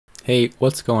Hey,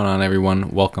 what's going on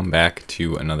everyone? Welcome back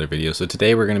to another video. So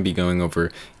today we're going to be going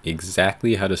over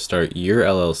exactly how to start your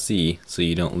LLC so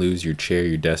you don't lose your chair,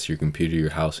 your desk, your computer,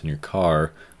 your house, and your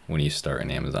car when you start an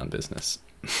Amazon business.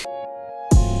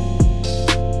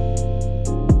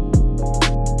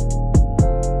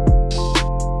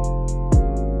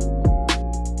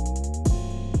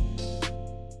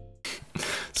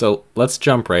 So let's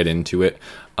jump right into it.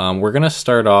 We're going to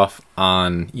start off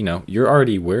on, you're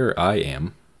already where I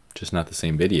am, just not the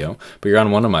same video, but you're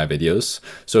on one of my videos.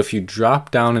 So if you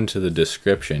drop down into the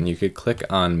description, you could click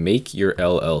on Make Your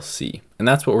LLC. And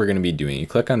that's what we're going to be doing. You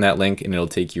click on that link and it'll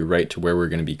take you right to where we're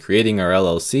going to be creating our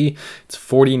LLC. It's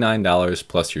 $49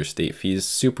 plus your state fees.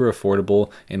 Super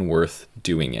affordable and worth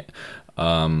doing it.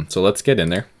 So let's get in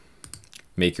there.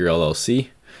 Make your LLC.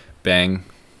 Bang.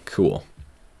 Cool.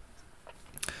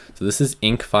 So this is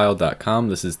inkfile.com.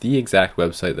 This is the exact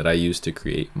website that I use to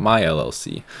create my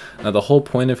LLC. Now the whole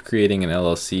point of creating an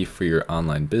LLC for your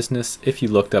online business, if you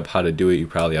looked up how to do it, you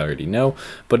probably already know,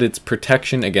 but it's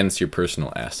protection against your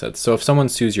personal assets. So if someone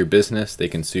sues your business, they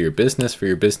can sue your business for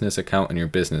your business account and your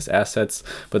business assets,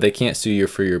 but they can't sue you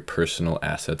for your personal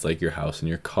assets like your house and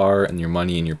your car and your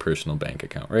money in your personal bank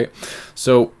account, right?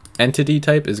 So entity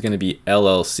type is going to be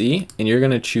LLC, and you're going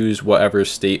to choose whatever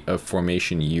state of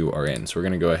formation you are in. So we're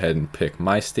going to go ahead and pick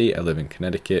my state. I live in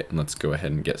Connecticut, and let's go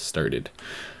ahead and get started.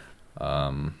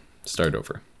 Start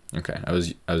over. Okay, I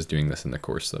was doing this in the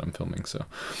course that I'm filming, so.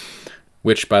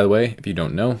 Which, by the way, if you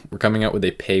don't know, we're coming out with a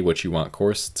pay what you want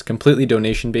course. It's completely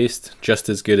donation based, just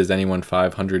as good as anyone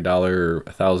 $500 or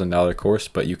 $1,000 course,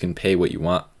 but you can pay what you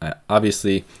want.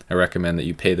 Obviously, I recommend that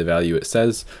you pay the value it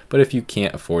says, but if you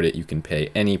can't afford it, you can pay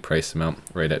any price amount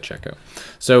right at checkout.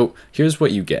 So here's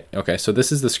what you get. Okay, so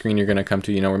this is the screen you're gonna come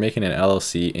to. We're making an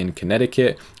LLC in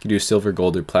Connecticut. You can do silver,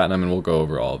 gold, or platinum, and we'll go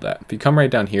over all of that. If you come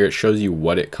right down here, it shows you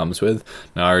what it comes with.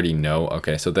 Now I already know,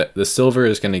 okay, so the silver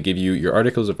is gonna give you your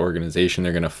articles of organization.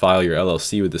 They're going to file your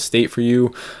LLC with the state for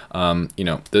you.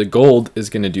 The gold is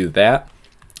going to do that,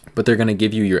 but they're going to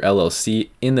give you your LLC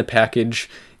in the package,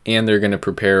 and they're going to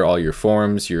prepare all your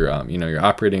forms, your your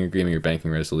operating agreement, your banking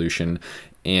resolution,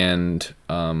 and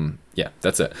yeah,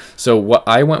 that's it. So what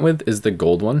I went with is the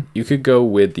gold one. You could go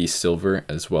with the silver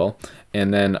as well,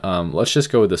 and then let's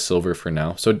just go with the silver for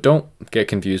now. So don't get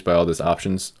confused by all these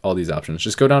options.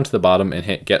 Just go down to the bottom and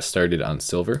hit Get Started on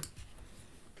Silver.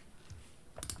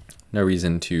 No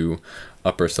reason to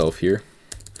up ourselves here.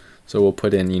 So we'll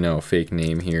put in, a fake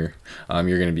name here.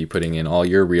 You're going to be putting in all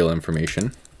your real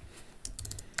information.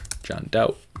 John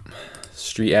Doubt.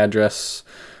 Street address.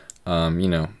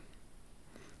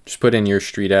 Just put in your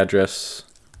street address.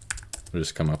 We'll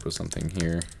just come up with something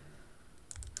here.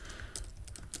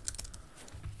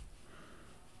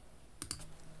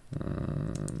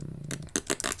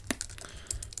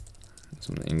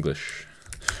 Something English.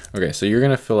 Okay, so you're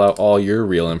going to fill out all your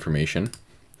real information.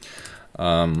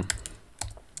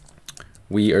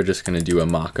 We are just going to do a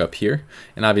mock-up here.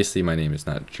 And obviously my name is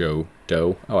not Joe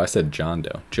Doe. Oh, I said John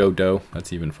Doe. Joe Doe,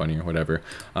 that's even funnier, whatever.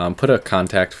 Put a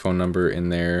contact phone number in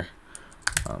there.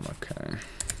 Okay.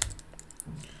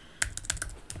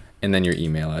 And then your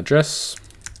email address.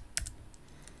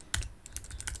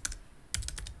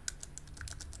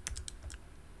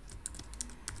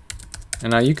 And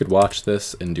now you could watch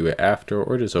this and do it after,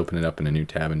 or just open it up in a new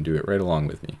tab and do it right along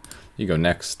with me. You go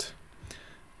next.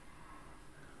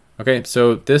 Okay,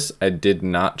 so this I did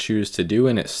not choose to do,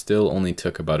 and it still only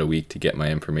took about a week to get my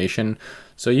information.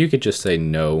 So you could just say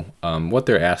no. What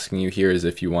they're asking you here is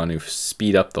if you want to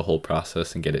speed up the whole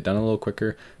process and get it done a little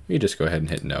quicker, you just go ahead and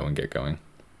hit no and get going.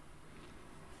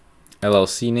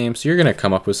 LLC name, so you're gonna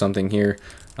come up with something here.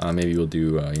 Maybe we'll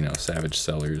do, Savage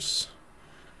Sellers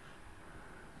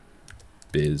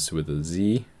Biz with a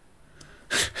Z.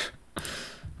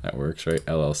 That works, right?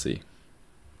 LLC.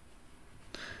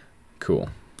 Cool.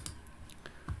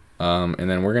 And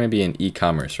then we're going to be in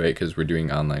e-commerce, right? Because we're doing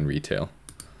online retail.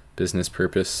 Business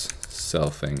purpose, sell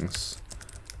things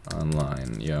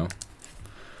online,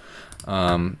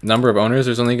 Number of owners,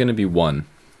 there's only going to be one.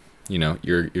 You're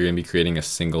going to be creating a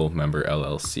single member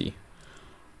LLC.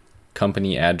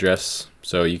 Company address,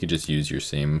 so you could just use your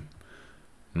same,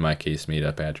 in my case, made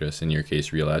up address, in your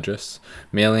case, real address.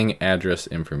 Mailing address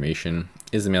information.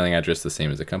 Is the mailing address the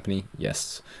same as the company?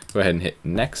 Yes. Go ahead and hit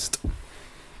next.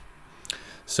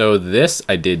 So this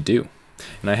I did do,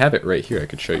 and I have it right here. I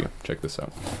could show you. Check this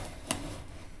out.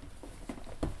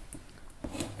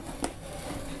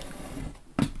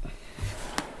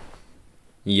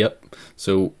 Yep.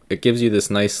 So it gives you this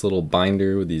nice little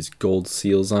binder with these gold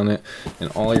seals on it, and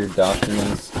all your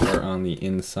documents are on the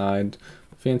inside.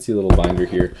 fancy little binder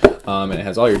here, and it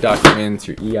has all your documents,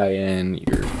 your EIN,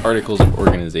 your articles of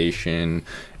organization,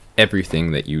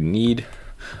 everything that you need.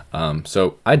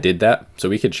 So I did that, so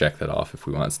we could check that off if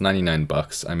we want. It's 99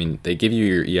 bucks. I mean, they give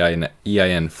you your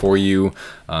EIN for you.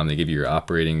 They give you your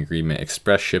operating agreement,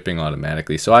 express shipping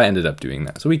automatically. So I ended up doing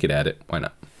that. So we could add it. Why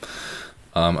not?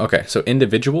 Okay, so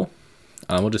individual.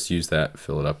 We'll just use that,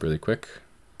 fill it up really quick.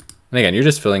 And again, you're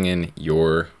just filling in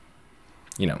your,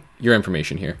 your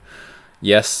information here.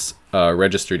 Yes,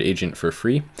 registered agent for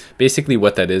free. Basically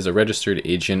what that is, a registered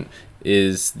agent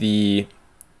is the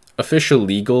official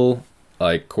legal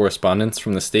correspondence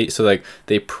from the state. So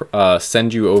they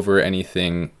send you over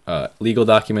anything, legal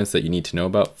documents that you need to know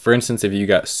about. For instance, if you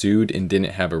got sued and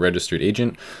didn't have a registered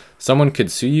agent, someone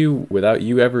could sue you without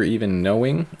you ever even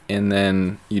knowing, and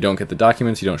then you don't get the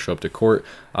documents, you don't show up to court.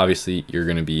 Obviously, you're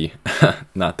going to be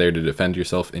not there to defend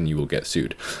yourself, and you will get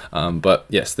sued. But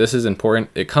yes, this is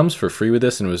important. It comes for free with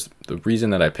this, and it was the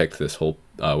reason that I picked this whole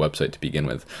website to begin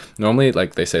with. Normally,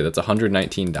 like they say, that's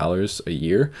 $119 a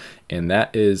year, and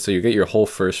that is, so you get your whole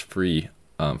first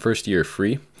year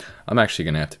free. I'm actually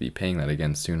going to have to be paying that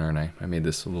again soon, aren't I? I made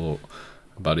this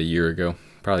about a year ago.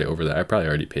 Probably over that. I probably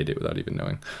already paid it without even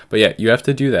knowing. But yeah, you have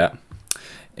to do that.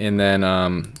 And then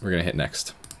we're going to hit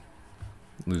next.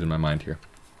 I'm losing my mind here.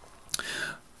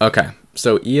 Okay,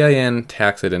 so EIN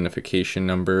tax identification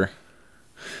number.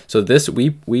 So this,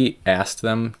 we asked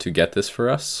them to get this for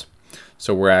us.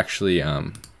 So we're actually,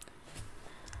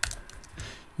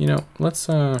 let's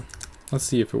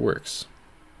see if it works.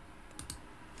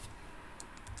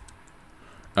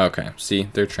 Okay, see,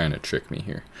 they're trying to trick me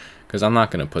here, because I'm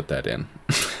not going to put that in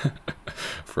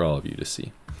for all of you to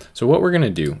see. So what we're going to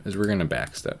do is we're going to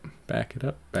back it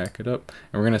up, and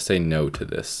we're going to say no to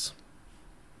this.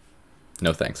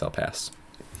 No thanks, I'll pass.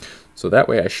 So that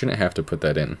way I shouldn't have to put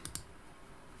that in.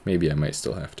 Maybe I might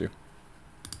still have to.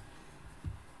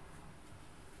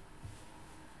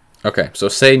 Okay, so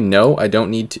say no, I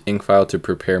don't need InkFile to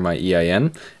prepare my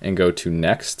EIN, and go to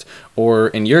next. Or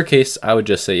in your case, I would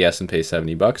just say yes and pay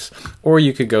 70 bucks. Or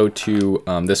you could go to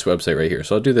this website right here.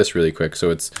 So I'll do this really quick.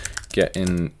 So it's get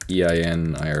an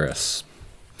EIN IRS,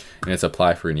 and it's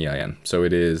apply for an EIN. So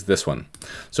it is this one.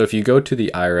 So if you go to the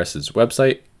IRS's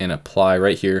website and apply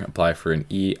right here, apply for an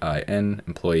EIN,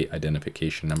 employee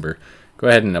identification number. Go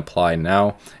ahead and apply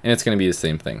now, and it's going to be the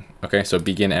same thing. Okay, so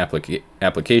begin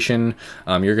application.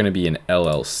 You're going to be an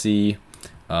LLC,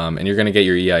 and you're going to get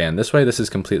your EIN this way. This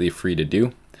is completely free to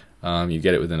do. You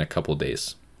get it within a couple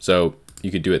days. So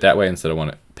you could do it that way instead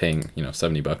of paying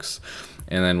 70 bucks.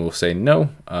 And then we'll say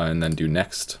no, and then do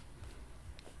next.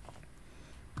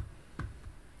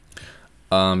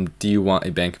 Do you want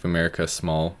a Bank of America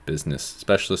small business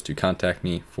specialist to contact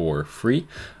me for free?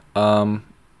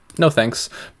 No thanks,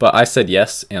 but I said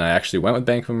yes, and I actually went with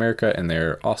Bank of America, and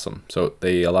they're awesome. So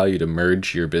they allow you to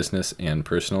merge your business and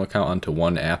personal account onto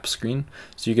one app screen.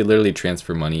 So you could literally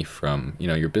transfer money from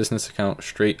your business account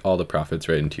straight, all the profits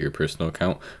right into your personal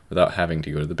account without having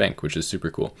to go to the bank, which is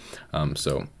super cool.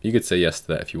 So you could say yes to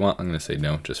that if you want. I'm going to say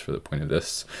no just for the point of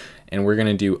this. And we're going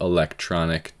to do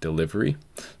electronic delivery.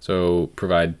 So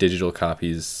provide digital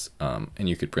copies, and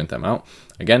you could print them out.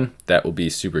 Again, that will be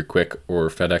super quick, or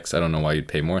FedEx. I don't know why you'd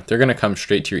pay more. They're going to come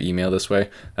straight to your email this way.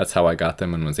 That's how I got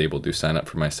them and was able to sign up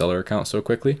for my seller account so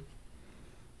quickly.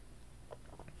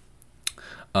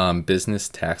 Business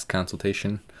tax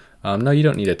consultation. No, you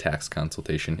don't need a tax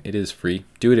consultation. It is free.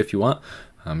 Do it if you want.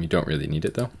 You don't really need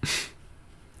it though.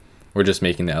 We're just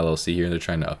making the LLC here. They're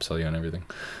trying to upsell you on everything.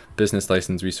 Business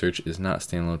license research is not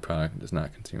standalone product, does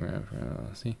not consumer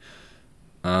LLC.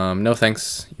 No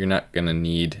thanks. You're not going to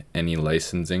need any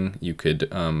licensing. You could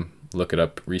look it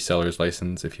up, reseller's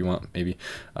license if you want, maybe.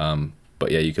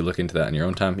 But yeah, you could look into that in your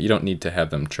own time. You don't need to have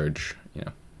them charge,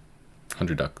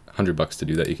 $100 bucks to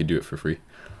do that. You could do it for free.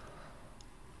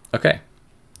 Okay.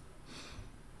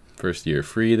 First year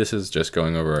free. This is just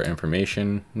going over our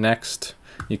information. Next.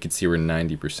 You can see we're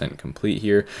 90% complete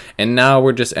here. And now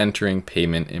we're just entering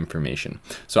payment information.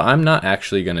 So I'm not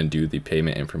actually going to do the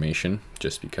payment information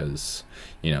just because,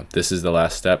 this is the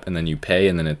last step, and then you pay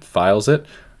and then it files it.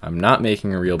 I'm not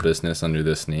making a real business under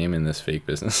this name in this fake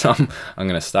business. So I'm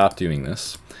going to stop doing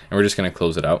this, and we're just going to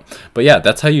close it out. But yeah,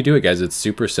 that's how you do it, guys. It's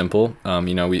super simple.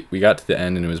 We got to the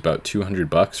end and it was about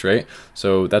 200 bucks, right?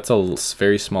 So that's a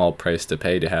very small price to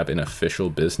pay to have an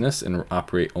official business and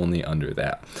operate only under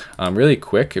that. Really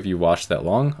quick, if you watched that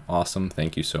long, awesome.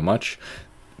 Thank you so much.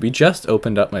 We just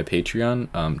opened up my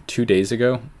Patreon 2 days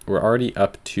ago. We're already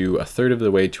up to a third of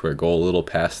the way to our goal, a little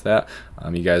past that.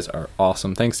 You guys are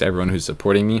awesome. Thanks to everyone who's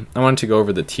supporting me. I wanted to go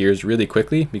over the tiers really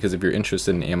quickly because if you're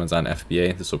interested in Amazon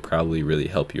FBA, this will probably really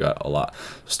help you out a lot.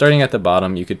 Starting at the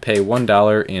bottom, you could pay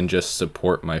 $1 and just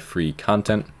support my free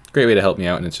content. Great way to help me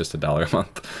out, and it's just $1 a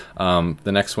month.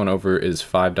 The next one over is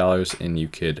 $5, and you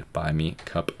could buy me a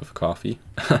cup of coffee.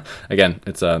 Again,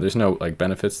 it's there's no like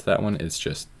benefits to that one. It's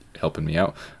just helping me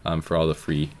out for all the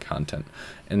free content.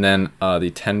 And then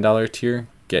the $10 tier,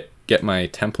 get my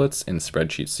templates and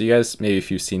spreadsheets. So you guys, maybe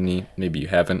if you've seen me, maybe you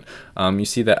haven't, you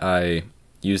see that I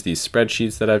use these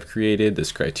spreadsheets that I've created,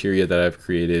 this criteria that I've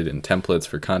created, and templates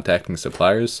for contacting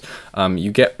suppliers.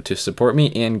 You get to support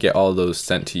me and get all those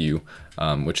sent to you,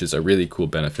 which is a really cool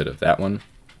benefit of that one.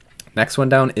 Next one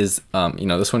down is,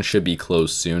 this one should be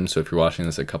closed soon. So if you're watching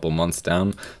this a couple months down,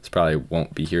 this probably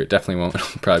won't be here. It definitely won't.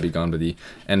 It'll probably be gone by the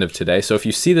end of today. So if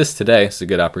you see this today, it's a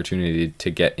good opportunity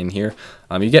to get in here.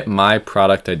 You get my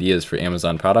product ideas for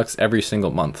Amazon products every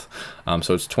single month.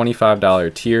 So it's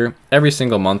 $25 tier. Every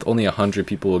single month, only 100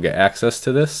 people will get access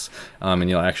to this. And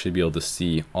you'll actually be able to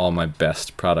see all my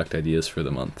best product ideas for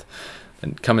the month.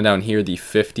 And coming down here, the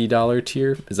 $50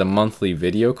 tier is a monthly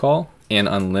video call and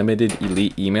unlimited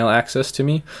elite email access to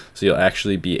me. So you'll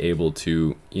actually be able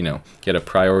to, get a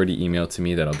priority email to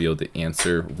me that I'll be able to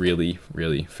answer really,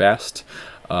 really fast.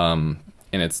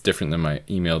 And it's different than my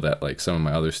email that like some of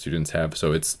my other students have.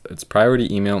 So it's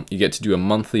priority email. You get to do a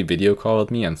monthly video call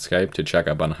with me on Skype to check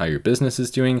up on how your business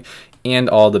is doing and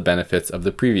all the benefits of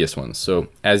the previous ones. So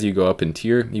as you go up in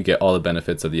tier, you get all the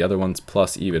benefits of the other ones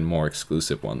plus even more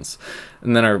exclusive ones.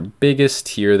 And then our biggest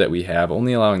tier that we have,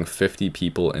 only allowing 50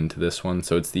 people into this one.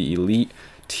 So it's the elite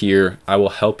tier. I will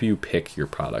help you pick your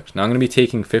product. Now I'm going to be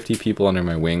taking 50 people under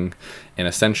my wing and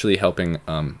essentially helping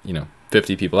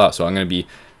 50 people out. So I'm going to be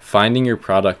finding your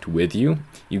product with you.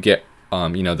 You get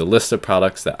the list of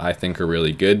products that I think are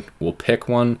really good. We'll pick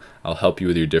one. I'll help you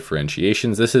with your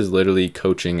differentiations. This is literally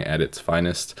coaching at its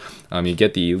finest. You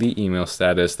get the elite email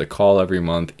status, the call every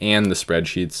month, and the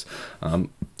spreadsheets.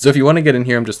 So if you want to get in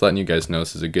here, I'm just letting you guys know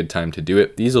this is a good time to do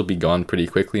it. These will be gone pretty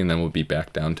quickly, and then we'll be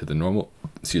back down to the normal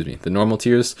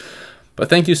tiers. But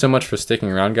thank you so much for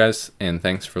sticking around, guys, and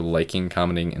thanks for liking,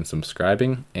 commenting, and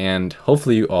subscribing. And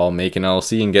hopefully you all make an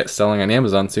LLC and get selling on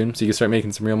Amazon soon so you can start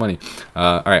making some real money.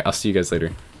 All right, I'll see you guys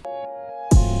later.